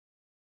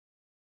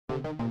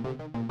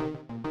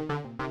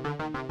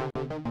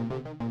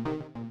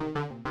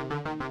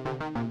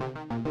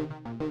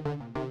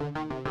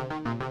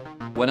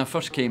When I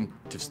first came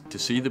to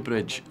see the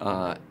bridge,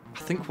 I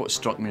think what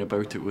struck me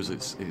about it was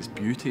its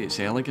beauty, its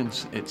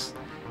elegance. It's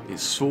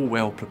so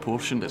well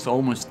proportioned. It's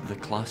almost the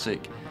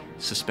classic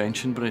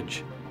suspension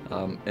bridge,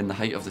 in the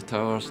height of the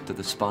towers, to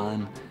the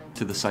span,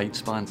 to the side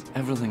spans.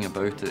 Everything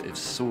about it is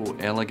so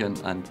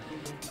elegant, and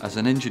as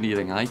an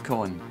engineering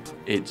icon,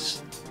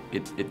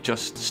 it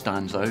just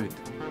stands out.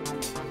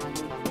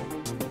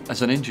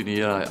 As an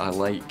engineer, I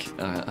like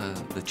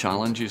the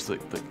challenges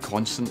that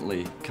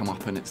constantly come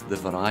up, and it's the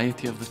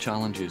variety of the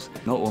challenges,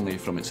 not only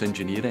from its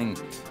engineering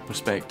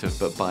perspective,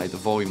 but by the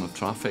volume of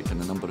traffic and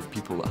the number of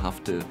people that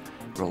have to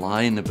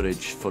rely on the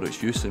bridge for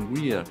its use, and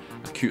we are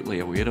acutely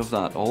aware of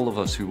that. All of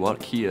us who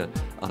work here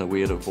are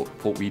aware of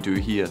what we do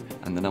here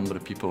and the number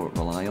of people that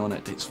rely on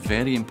it. It's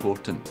very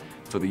important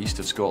for the east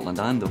of Scotland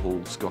and the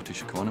whole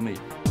Scottish economy.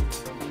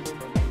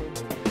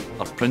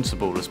 Our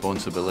principal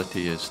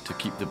responsibility is to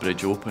keep the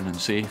bridge open and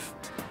safe.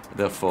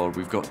 Therefore,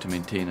 we've got to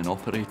maintain and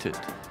operate it.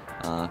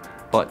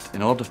 But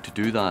in order to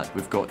do that,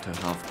 we've got to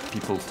have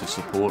people to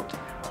support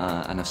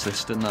and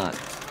assist in that.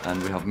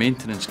 And we have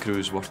maintenance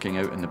crews working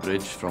out in the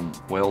bridge, from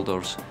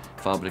welders,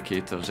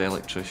 fabricators,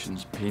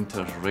 electricians,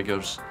 painters,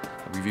 riggers.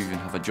 We even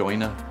have a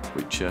joiner,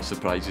 which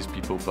surprises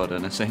people, but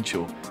an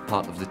essential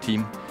part of the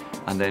team.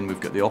 And then we've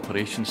got the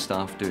operations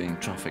staff doing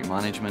traffic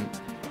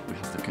management. We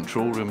have the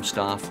control room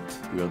staff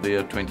who are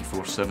there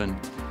 24/7,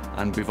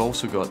 and we've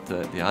also got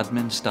the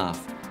admin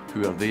staff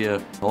who are there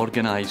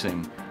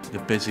organising the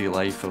busy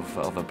life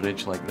of a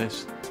bridge like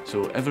this.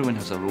 So everyone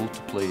has a role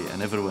to play,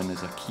 and everyone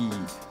is a key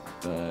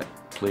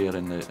player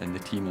in the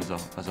team as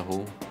a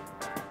whole.